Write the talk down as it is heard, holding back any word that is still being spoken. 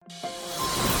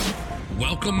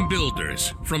Welcome,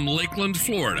 builders from Lakeland,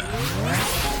 Florida.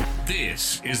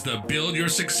 This is the Build Your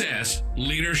Success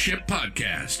Leadership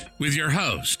Podcast with your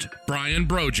host, Brian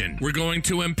Brogan. We're going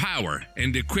to empower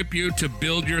and equip you to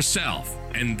build yourself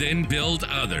and then build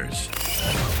others.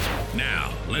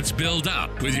 Now, let's build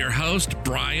up with your host,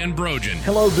 Brian Brogan.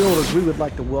 Hello, builders. We would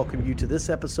like to welcome you to this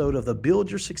episode of the Build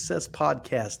Your Success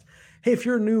Podcast. Hey, if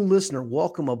you're a new listener,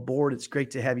 welcome aboard. It's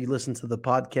great to have you listen to the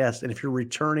podcast. And if you're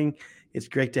returning, it's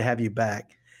great to have you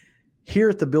back. Here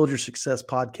at the Build Your Success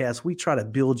Podcast, we try to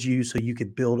build you so you can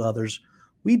build others.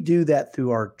 We do that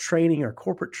through our training, our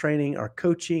corporate training, our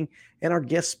coaching, and our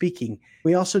guest speaking.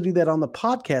 We also do that on the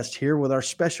podcast here with our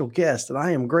special guest. And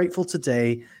I am grateful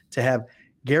today to have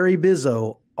Gary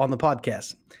Bizzo on the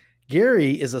podcast.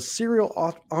 Gary is a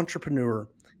serial entrepreneur.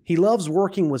 He loves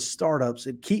working with startups.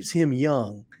 It keeps him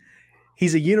young.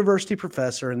 He's a university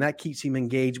professor, and that keeps him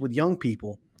engaged with young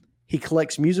people. He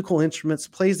collects musical instruments,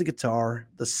 plays the guitar,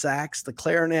 the sax, the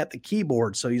clarinet, the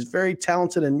keyboard. So he's very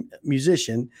talented and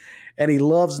musician, and he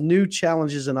loves new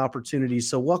challenges and opportunities.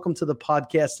 So welcome to the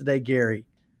podcast today, Gary.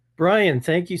 Brian,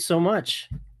 thank you so much.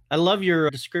 I love your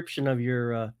description of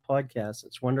your podcast.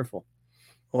 It's wonderful.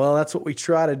 Well, that's what we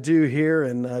try to do here,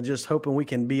 and just hoping we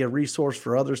can be a resource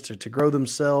for others to grow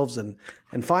themselves and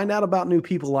find out about new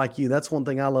people like you. That's one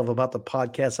thing I love about the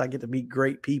podcast. I get to meet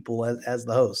great people as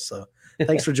the host. So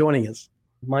thanks for joining us.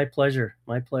 My pleasure.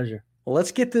 My pleasure. Well,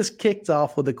 let's get this kicked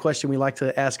off with a question we like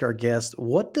to ask our guests.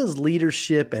 What does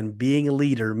leadership and being a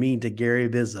leader mean to Gary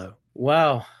Bizzo?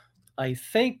 Wow. I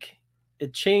think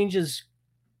it changes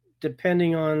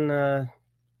depending on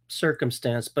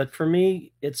circumstance, but for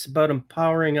me, it's about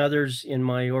empowering others in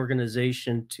my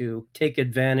organization to take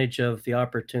advantage of the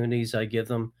opportunities I give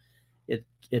them.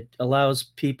 It allows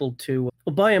people to,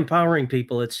 well, by empowering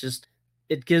people,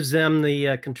 it gives them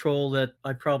the control that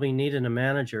I probably need in a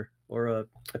manager or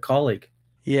a colleague.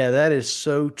 Yeah, that is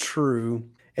so true.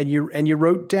 And you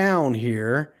wrote down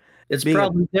here. It's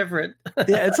probably different.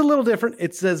 Yeah, it's a little different.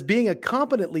 It says being a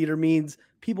competent leader means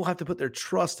people have to put their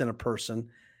trust in a person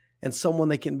and someone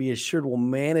they can be assured will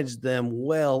manage them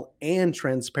well and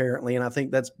transparently. And I think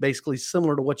that's basically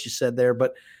similar to what you said there.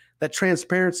 But that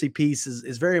transparency piece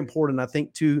is very important, I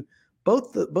think, to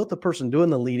both the person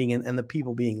doing the leading and the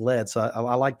people being led. So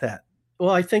I like that. Well,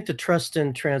 I think the trust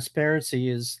and transparency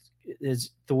is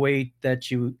the way that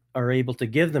you are able to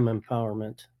give them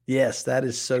empowerment. Yes, that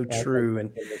is so true.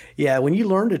 And yeah, when you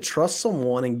learn to trust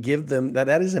someone and give them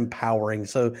that is empowering.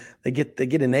 So they get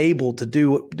enabled to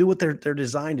do what they're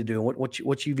designed to do and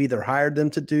what you've either hired them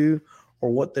to do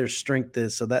or what their strength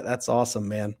is. So that's awesome,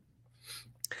 man.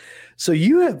 So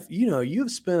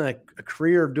you've spent a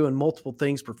career of doing multiple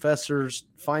things, professors,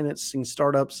 financing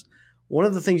startups. One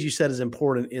of the things you said is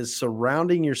important is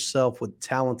surrounding yourself with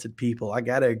talented people. I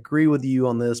got to agree with you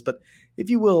on this, but if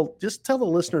you will, just tell the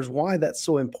listeners why that's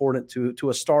so important to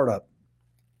a startup.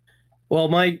 Well,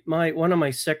 my one of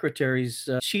my secretaries,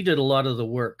 she did a lot of the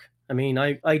work. I mean,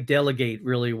 I delegate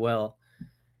really well.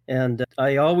 And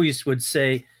I always would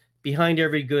say behind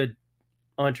every good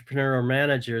entrepreneur or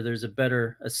manager, there's a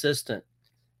better assistant.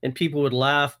 And people would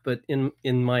laugh, but in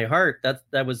my heart,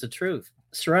 that was the truth.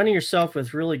 Surrounding yourself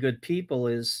with really good people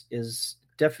is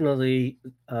definitely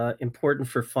important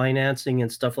for financing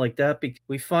and stuff like that. Because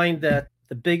we find that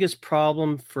the biggest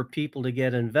problem for people to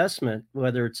get investment,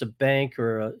 whether it's a bank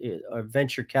or a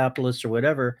venture capitalist or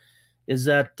whatever, is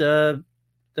that the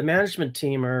management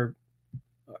team are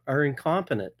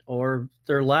incompetent or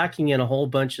they're lacking in a whole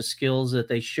bunch of skills that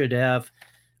they should have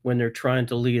when they're trying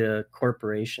to lead a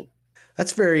corporation.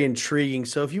 That's very intriguing.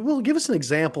 So if you will, give us an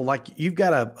example, like you've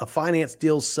got a finance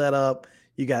deal set up,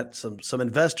 you got some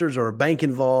investors or a bank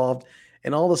involved,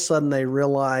 and all of a sudden they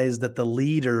realize that the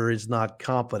leader is not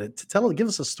competent. Give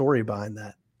us a story behind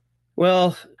that.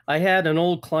 Well, I had an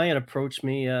old client approach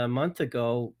me a month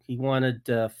ago. He wanted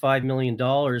 $5 million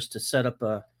to set up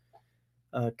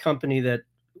a company that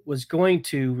was going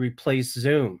to replace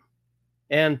Zoom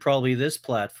and probably this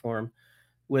platform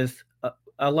with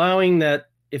allowing that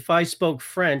if I spoke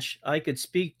French, I could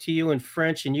speak to you in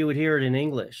French and you would hear it in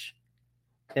English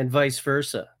and vice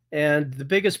versa. And the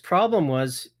biggest problem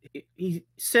was he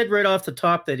said right off the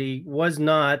top that he was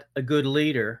not a good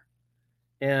leader.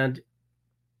 And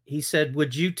he said,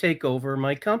 "Would you take over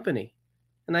my company?"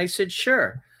 And I said,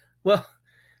 "Sure." Well,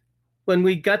 when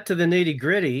we got to the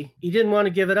nitty-gritty, he didn't want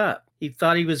to give it up. He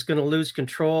thought he was going to lose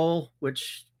control,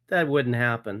 which that wouldn't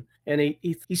happen. And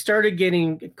he started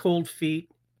getting cold feet.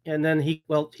 And then he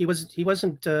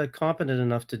wasn't competent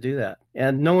enough to do that,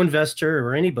 and no investor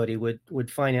or anybody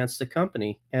would finance the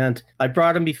company. And I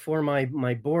brought him before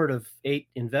my board of 8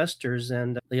 investors,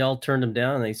 and they all turned him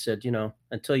down. They said,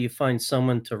 until you find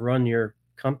someone to run your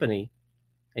company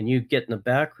and you get in the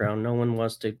background, no one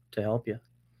wants to help you.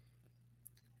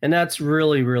 And that's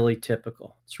really, really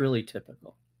typical. It's really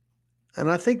typical. And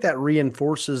I think that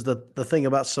reinforces the thing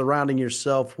about surrounding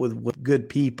yourself with good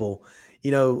people. A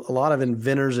lot of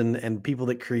inventors and people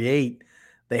that create,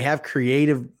 they have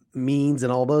creative means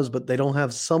and all those, but they don't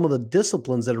have some of the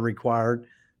disciplines that are required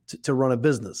to run a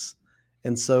business.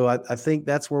 And so I think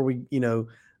that's where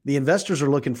the investors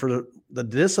are looking for the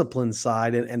discipline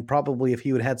side. And probably if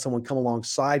he would had someone come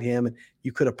alongside him, and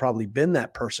you could have probably been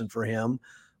that person for him.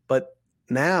 But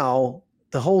now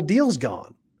the whole deal's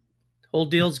gone. Whole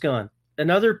deal's gone.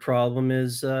 Another problem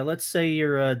is, let's say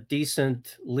you're a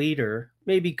decent leader,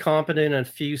 maybe competent in a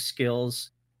few skills.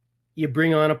 You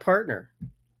bring on a partner.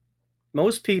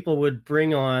 Most people would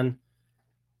bring on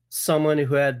someone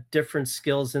who had different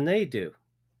skills than they do,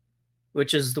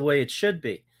 which is the way it should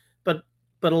be. But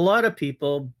a lot of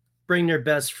people bring their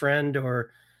best friend or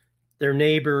their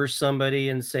neighbor or somebody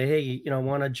and say, hey,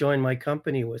 want to join my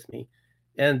company with me?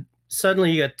 And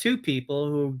suddenly you got 2 people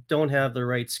who don't have the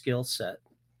right skill set.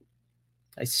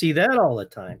 I see that all the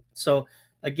time. So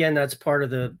again, that's part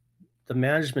of the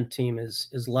management team is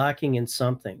lacking in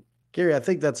something. Gary, I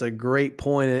think that's a great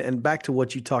point. And back to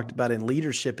what you talked about in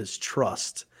leadership is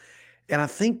trust. And I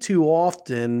think too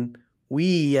often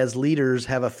we as leaders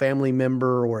have a family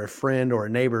member or a friend or a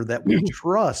neighbor that we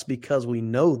trust because we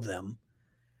know them,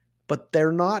 but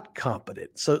they're not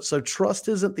competent. So trust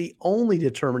isn't the only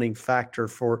determining factor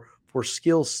for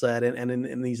skill set and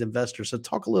in these investors. So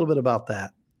talk a little bit about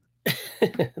that.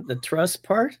 The trust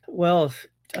part? Well,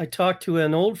 I talked to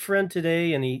an old friend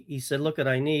today, and he said, look,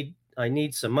 I need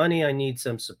some money. I need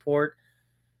some support.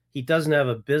 He doesn't have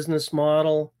a business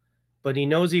model, but he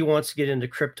knows he wants to get into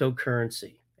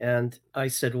cryptocurrency. And I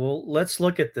said, well, let's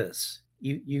look at this.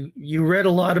 You read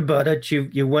a lot about it.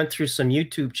 You went through some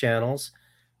YouTube channels.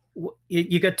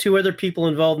 You got 2 other people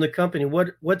involved in the company.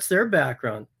 What's their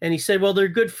background? And he said, well, they're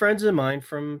good friends of mine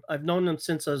I've known them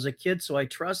since I was a kid, so I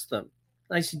trust them.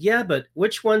 And I said, yeah, but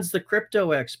which one's the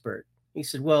crypto expert? He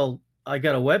said, well, I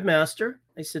got a webmaster.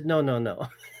 I said, no.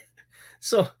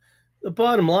 So the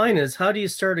bottom line is, how do you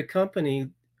start a company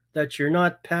that you're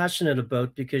not passionate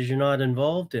about because you're not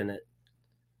involved in it?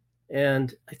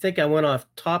 And I think I went off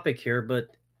topic here, but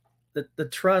the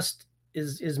trust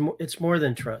it's more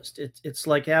than trust. It's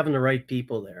like having the right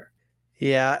people there.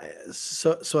 Yeah.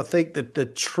 So I think that the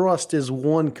trust is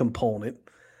one component,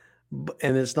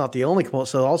 and it's not the only component.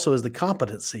 So also is the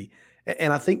competency.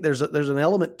 And I think there's an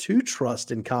element to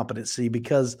trust and competency,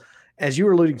 because as you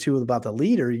were alluding to about the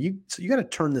leader, you got to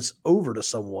turn this over to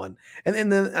someone.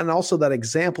 And also that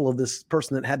example of this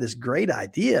person that had this great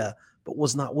idea, but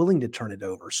was not willing to turn it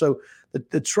over. So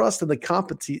the trust and the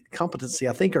competency,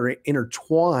 I think, are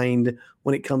intertwined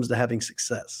when it comes to having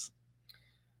success.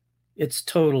 It's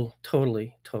totally.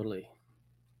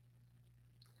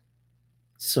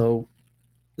 So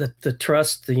the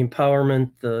trust, the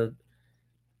empowerment,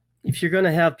 if you're going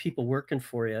to have people working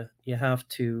for you, you have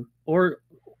to, or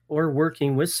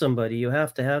working with somebody, you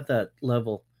have to have that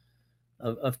level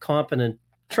of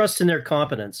trust in their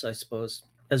competence, I suppose,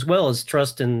 as well as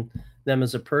trust in them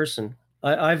as a person.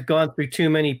 I've gone through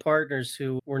too many partners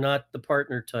who were not the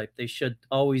partner type. They should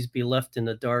always be left in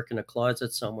the dark in a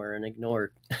closet somewhere and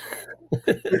ignored.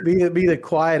 Be the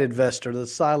quiet investor, the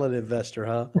silent investor,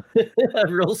 huh? A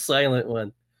real silent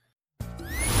one.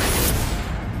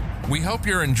 We hope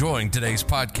you're enjoying today's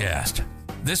podcast.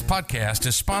 This podcast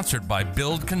is sponsored by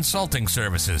Build Consulting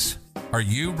Services. Are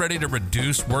you ready to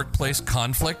reduce workplace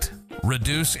conflict,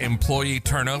 reduce employee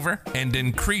turnover, and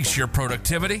increase your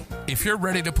productivity? If you're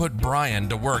ready to put Brian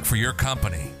to work for your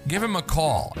company, give him a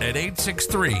call at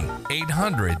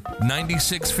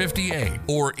 863-800-9658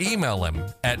 or email him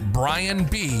at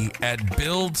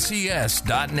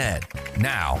brianb@buildcs.net.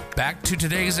 Now, back to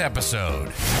today's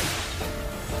episode.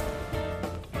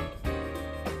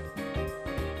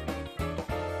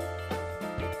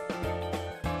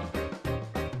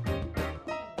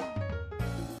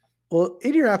 Well,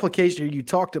 in your application, you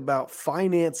talked about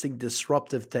financing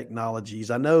disruptive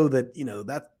technologies. I know that,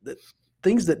 that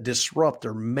things that disrupt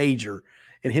are major.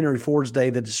 In Henry Ford's day,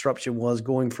 the disruption was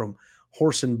going from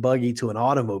horse and buggy to an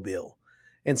automobile.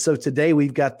 And so today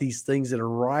we've got these things that are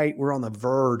we're on the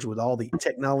verge with all the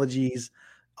technologies,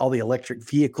 all the electric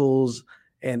vehicles,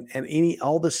 and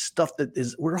all this stuff that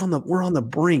is, we're on the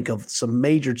brink of some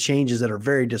major changes that are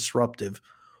very disruptive.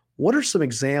 What are some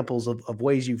examples of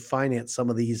ways you finance some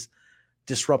of these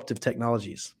disruptive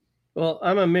technologies? Well,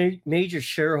 I'm a major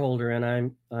shareholder,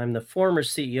 and I'm the former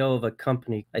CEO of a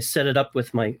company. I set it up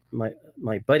with my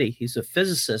buddy. He's a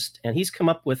physicist, and he's come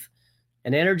up with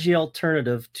an energy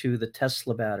alternative to the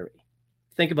Tesla battery.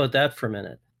 Think about that for a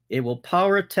minute. It will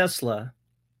power a Tesla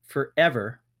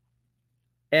forever,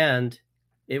 and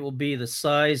it will be the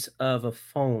size of a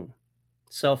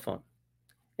cell phone.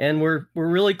 And we're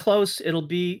really close.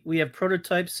 We have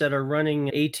prototypes that are running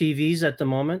ATVs at the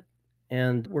moment.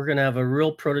 And we're going to have a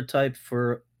real prototype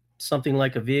for something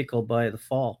like a vehicle by the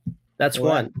fall. That's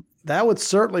one. That would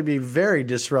certainly be very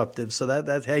disruptive. So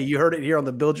that's, hey, you heard it here on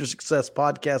the Build Your Success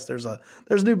podcast. There's a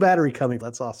new battery coming.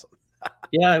 That's awesome.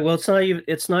 Yeah, well,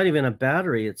 it's not even a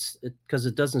battery. It's because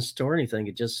it doesn't store anything.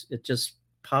 It just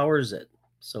powers it.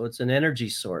 So it's an energy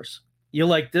source. You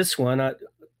like this one?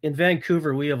 In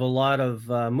Vancouver, we have a lot of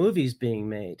movies being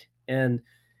made, and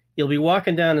you'll be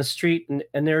walking down the street,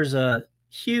 and there's a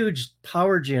huge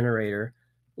power generator,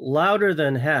 louder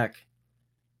than heck,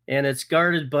 and it's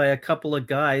guarded by a couple of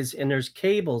guys, and there's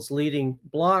cables leading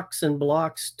blocks and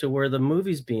blocks to where the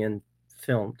movie's being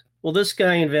filmed. Well, this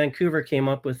guy in Vancouver came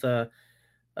up with a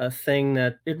thing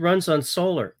that it runs on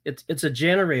solar. It's a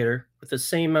generator with the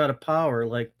same amount of power,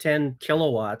 like 10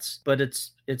 kilowatts, but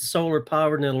it's solar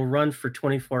powered, and it'll run for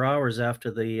 24 hours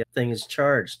after the thing is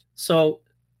charged. So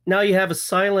now you have a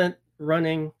silent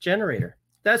running generator.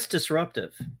 That's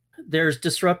disruptive. There's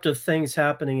disruptive things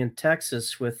happening in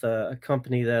Texas with a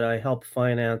company that I helped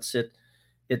finance.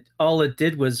 All it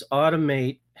did was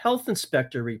automate health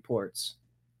inspector reports.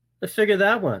 I figured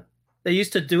that one. They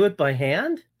used to do it by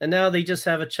hand, and now they just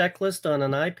have a checklist on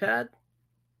an iPad.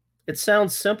 It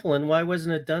sounds simple, and why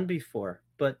wasn't it done before?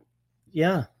 But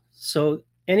yeah, so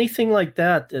anything like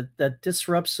that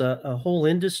disrupts a whole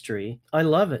industry, I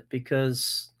love it,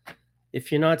 because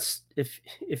if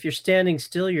you're standing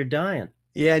still, you're dying.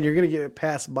 Yeah, and you're going to get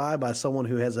passed by someone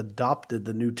who has adopted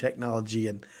the new technology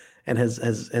and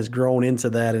has grown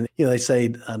into that. And they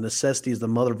say necessity is the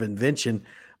mother of invention,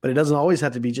 but it doesn't always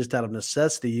have to be just out of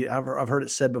necessity. I've heard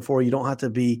it said before, you don't have to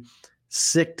be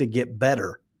sick to get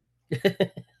better.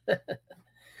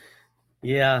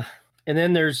 Yeah, and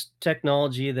then there's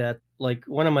technology that, like,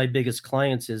 one of my biggest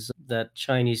clients is that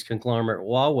Chinese conglomerate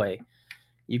Huawei.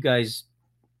 You guys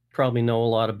probably know a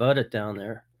lot about it down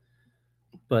there,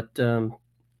 but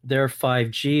their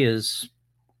 5G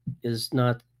is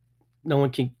not, no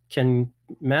one can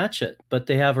match it, but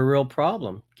they have a real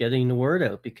problem getting the word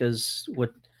out, because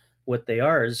what they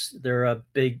are is they're a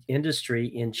big industry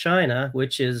in China,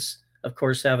 which is, of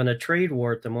course, having a trade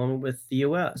war at the moment with the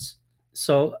US.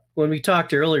 So when we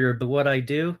talked earlier about what I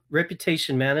do,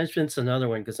 reputation management's another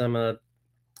one, because I'm a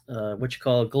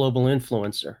global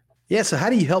influencer. Yeah. So how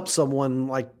do you help someone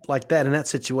like that in that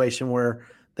situation where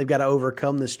they've got to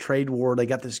overcome this trade war? They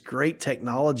got this great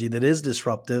technology that is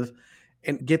disruptive,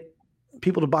 and get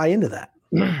people to buy into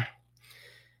that.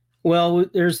 Well,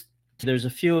 there's a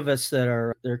few of us that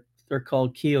are they're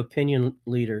called key opinion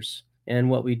leaders, and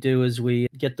what we do is we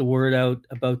get the word out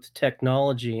about the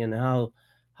technology and how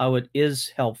it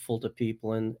is helpful to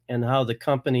people, and how the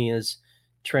company is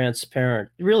transparent.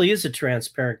 It really is a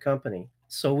transparent company.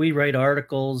 So we write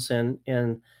articles, and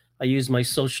I use my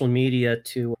social media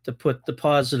to put the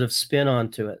positive spin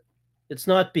onto it. It's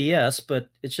not BS, but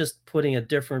it's just putting a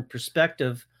different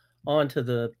perspective onto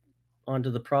the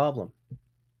problem.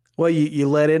 Well, you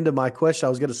led into my question. I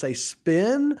was going to say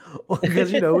spin,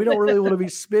 because we don't really want to be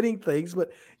spinning things,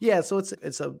 but yeah. So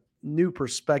it's a new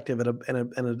perspective and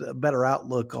a better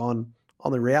outlook on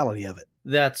the reality of it.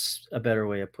 That's a better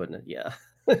way of putting it. Yeah.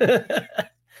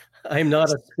 I'm not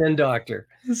a spin doctor.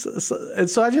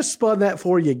 So I just spun that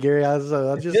for you, Gary.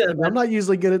 I'm not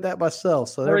usually good at that myself.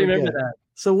 So I remember that.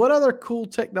 So what other cool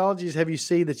technologies have you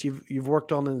seen that you've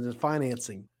worked on in the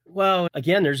financing? Well,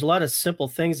 again, there's a lot of simple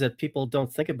things that people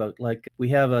don't think about. Like, we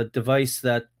have a device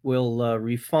that will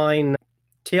refine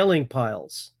tailing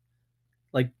piles.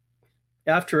 Like,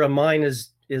 after a mine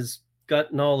is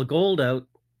gotten all the gold out,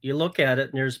 you look at it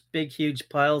and there's big, huge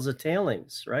piles of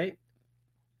tailings, right?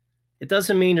 It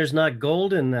doesn't mean there's not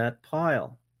gold in that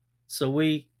pile. So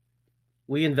we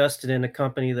invested in a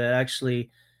company that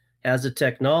actually has a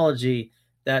technology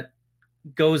that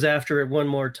goes after it one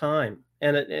more time.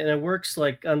 And it works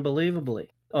like unbelievably.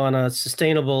 On a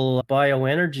sustainable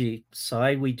bioenergy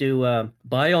side, we do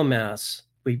biomass.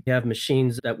 We have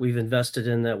machines that we've invested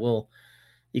in that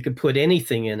you can put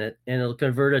anything in it and it'll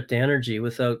convert it to energy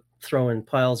without throwing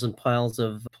piles and piles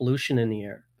of pollution in the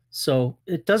air. So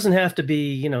it doesn't have to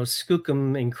be,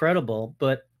 skookum incredible,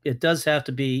 but it does have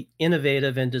to be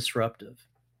innovative and disruptive.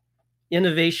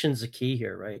 Innovation's the key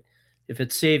here, right? If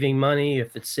it's saving money,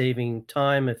 if it's saving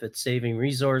time, if it's saving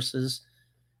resources,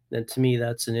 then to me,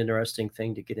 that's an interesting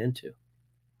thing to get into.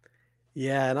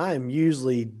 Yeah, and I am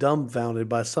usually dumbfounded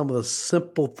by some of the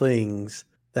simple things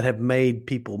that have made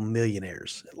people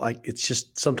millionaires. Like it's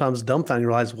just sometimes dumbfounding. You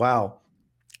realize, wow,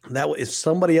 if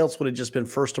somebody else would have just been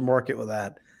first to market with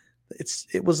that,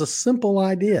 it was a simple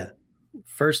idea.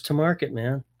 First to market,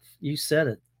 man. You said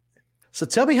it. So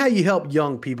tell me how you help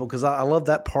young people, because I love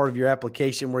that part of your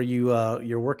application where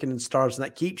you're working in startups, and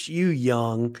that keeps you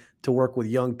young to work with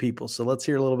young people. So let's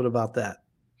hear a little bit about that.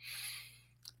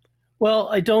 Well,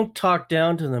 I don't talk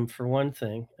down to them, for one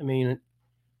thing. I mean,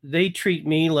 they treat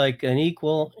me like an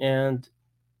equal, and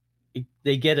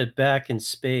they get it back in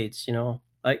spades.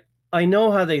 I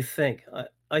know how they think.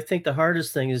 I think the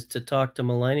hardest thing is to talk to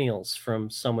millennials from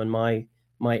someone my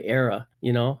era.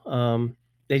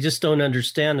 They just don't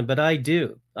understand it, but I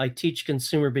do. I teach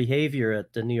consumer behavior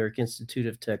at the New York Institute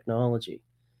of Technology.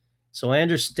 So I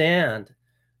understand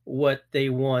what they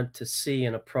want to see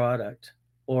in a product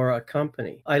or a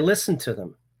company. I listen to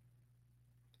them.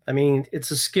 I mean,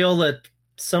 it's a skill that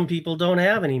some people don't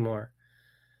have anymore.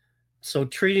 So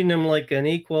treating them like an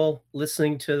equal,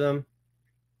 listening to them,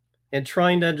 and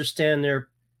trying to understand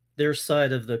their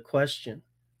side of the question.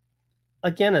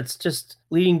 Again, it's just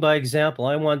leading by example.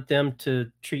 I want them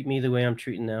to treat me the way I'm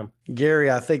treating them.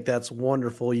 Gary, I think that's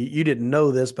wonderful. You didn't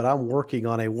know this, but I'm working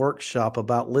on a workshop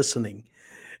about listening.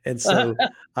 And so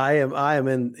I am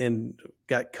in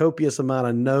got copious amount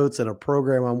of notes and a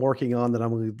program I'm working on that I'm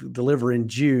going to deliver in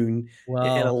June. Wow.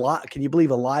 And can you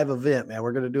believe a live event, man?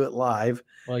 We're going to do it live.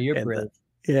 Well, you're brave.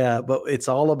 Yeah, but it's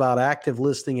all about active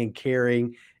listening and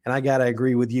caring. And I got to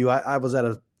agree with you. I was at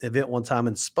an event one time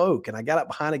and spoke, and I got up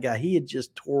behind a guy. He had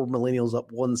just tore millennials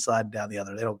up one side down the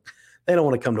other. They don't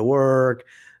want to come to work.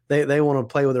 They want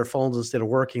to play with their phones instead of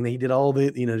working. He did all the,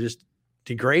 just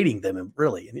degrading them, and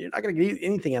you're not going to get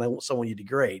anything out of someone you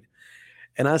degrade.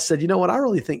 And I said, you know what? I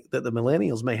really think that the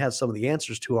millennials may have some of the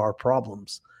answers to our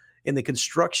problems. In the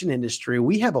construction industry,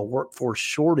 we have a workforce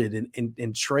shortage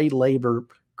in trade labor,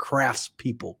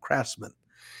 craftsmen.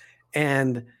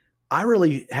 And I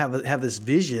really have this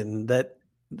vision that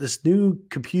this new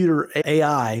computer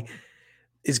AI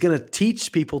is going to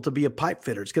teach people to be a pipe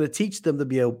fitter. It's going to teach them to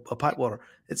be a pipe welder.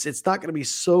 It's not going to be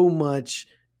so much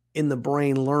in the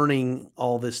brain learning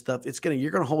all this stuff.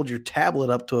 You're going to hold your tablet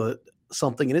up to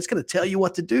something, and it's going to tell you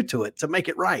what to do to it to make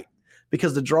it right,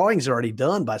 because the drawings are already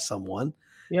done by someone.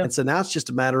 Yeah. And so now it's just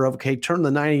a matter of, okay, turn the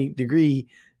 90-degree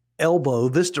elbow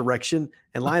this direction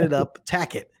and line it up,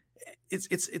 tack it.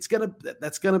 That's going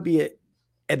to be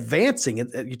advancing.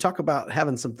 You talk about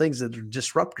having some things that are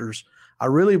disruptors. I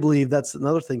really believe that's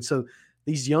another thing. So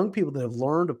these young people that have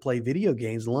learned to play video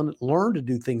games, learn to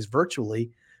do things virtually,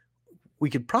 we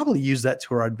could probably use that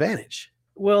to our advantage.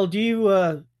 Well,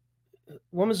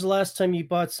 when was the last time you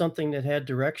bought something that had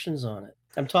directions on it?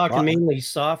 I'm talking mainly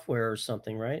software or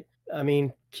something, right? I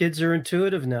mean, kids are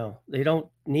intuitive now. They don't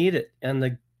need it. And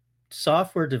the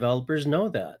software developers know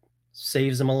that.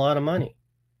 Saves them a lot of money.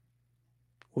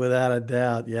 Without a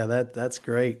doubt. Yeah, that's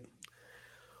great.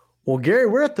 Well, Gary,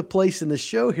 we're at the place in the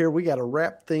show here. We got to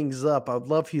wrap things up. I'd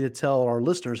love for you to tell our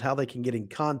listeners how they can get in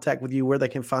contact with you, where they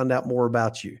can find out more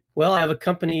about you. Well, I have a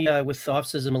company with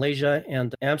offices in Malaysia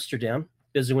and Amsterdam,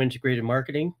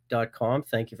 bizointegratedmarketing.com.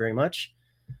 Thank you very much.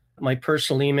 My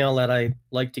personal email that I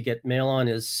like to get mail on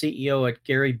is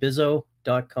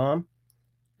ceo@garybizo.com.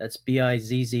 That's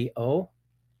BIZZO.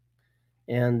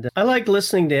 And I like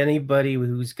listening to anybody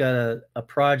who's got a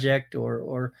project,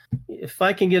 or if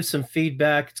I can give some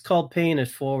feedback. It's called paying it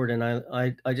forward, and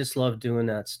I just love doing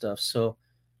that stuff. So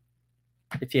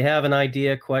if you have an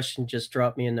idea, question, just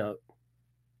drop me a note.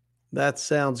 That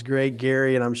sounds great,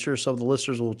 Gary, and I'm sure some of the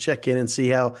listeners will check in and see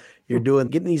how you're doing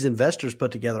getting these investors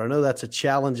put together. I know that's a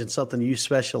challenge and something you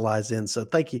specialize in. So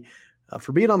thank you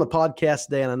for being on the podcast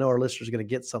today, and I know our listeners are going to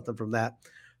get something from that.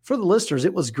 For the listeners,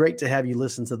 it was great to have you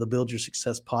listen to the Build Your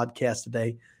Success podcast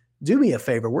today. Do me a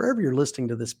favor, wherever you're listening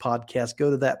to this podcast,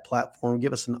 go to that platform,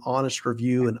 give us an honest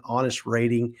review, an honest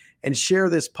rating, and share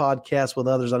this podcast with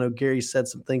others. I know Gary said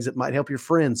some things that might help your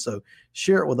friends, so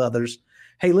share it with others.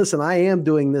 Hey, listen, I am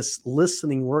doing this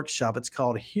listening workshop. It's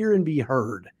called Hear and Be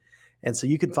Heard. And so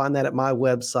you can find that at my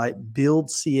website,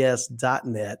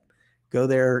 buildcs.net. Go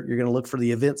there. You're going to look for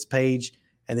the events page,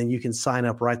 and then you can sign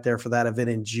up right there for that event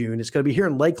in June. It's going to be here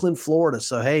in Lakeland, Florida.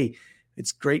 So, hey,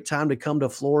 it's a great time to come to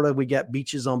Florida. We got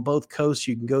beaches on both coasts.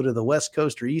 You can go to the West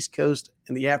Coast or East Coast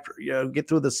in the get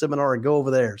through the seminar and go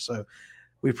over there. So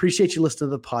We appreciate you listening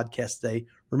to the podcast today.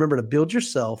 Remember to build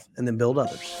yourself and then build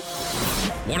others.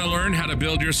 Want to learn how to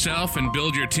build yourself and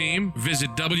build your team? Visit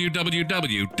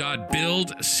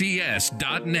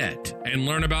www.buildcs.net and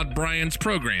learn about Brian's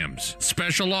programs,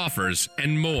 special offers,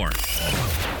 and more.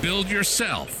 Build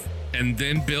yourself and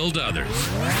then build others.